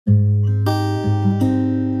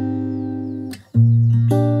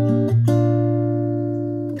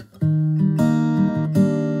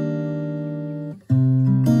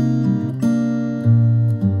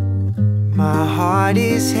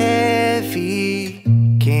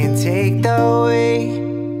take the weight.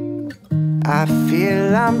 I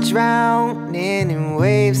feel I'm drowning in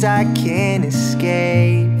waves I can't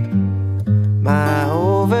escape. My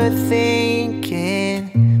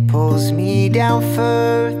overthinking pulls me down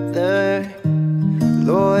further.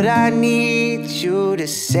 Lord, I need you to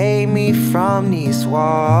save me from these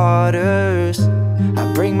waters.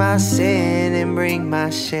 I bring my sin and bring my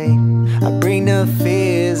shame. I bring the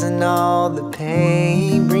fears and all the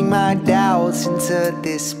pain. Bring my doubts into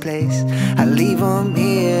this place. I leave them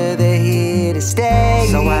here, they're here to stay.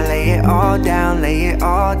 So I lay it all down, lay it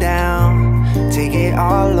all down. Take it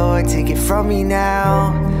all, Lord, take it from me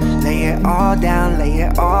now. Lay it all down, lay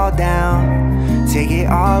it all down. Take it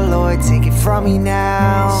all, Lord, take it from me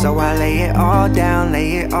now. So I lay it all down,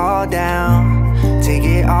 lay it all down. Take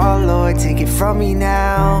it all, Lord, take it from me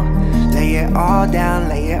now. Lay it all down,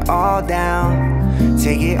 lay it all down.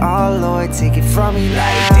 Take it all, Lord, take it from me now.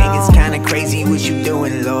 Like, dang, it's kinda crazy what you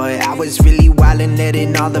doing, Lord. I was really wildin',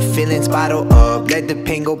 letting all the feelings bottle up. Let the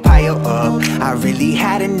pain go pile up. I really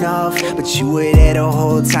had enough, but you were there the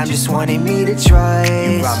whole time, just wanted me to trust.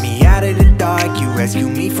 You brought me out of the dark, you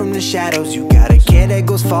rescued me from the shadows. You got a care that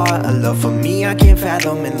goes far, a love for me I can't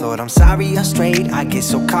fathom. And Lord, I'm sorry I'm straight, I get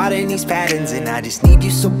so caught in these patterns. And I just need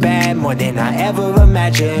you so bad, more than I ever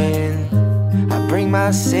imagined. I bring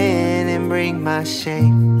my sin and bring my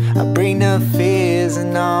shame. I bring the fears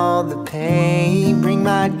and all the pain. Bring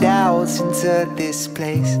my doubts into this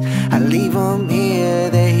place. I leave them here,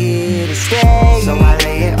 they're here to stay. So I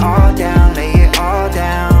lay it all down, lay it all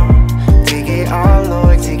down. Take it all,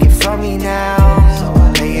 Lord, take it from me now. So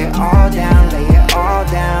I lay it all down, lay it all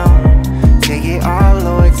down. Take it all,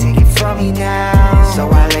 Lord, take it from me now. So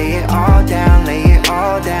I lay it all down, lay it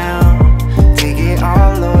all down. Take it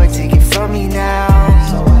all, Lord, take it from me now.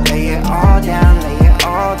 So I lay it all down, lay it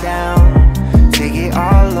all down. Take it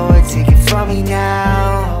all, Lord, take it from me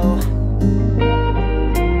now.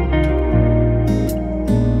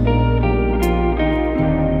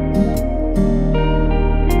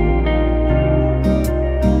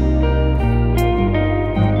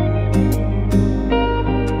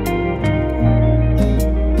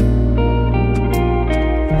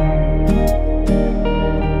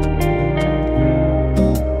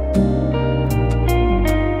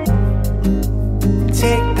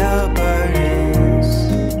 Take the burdens,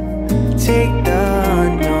 take the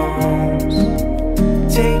unknown.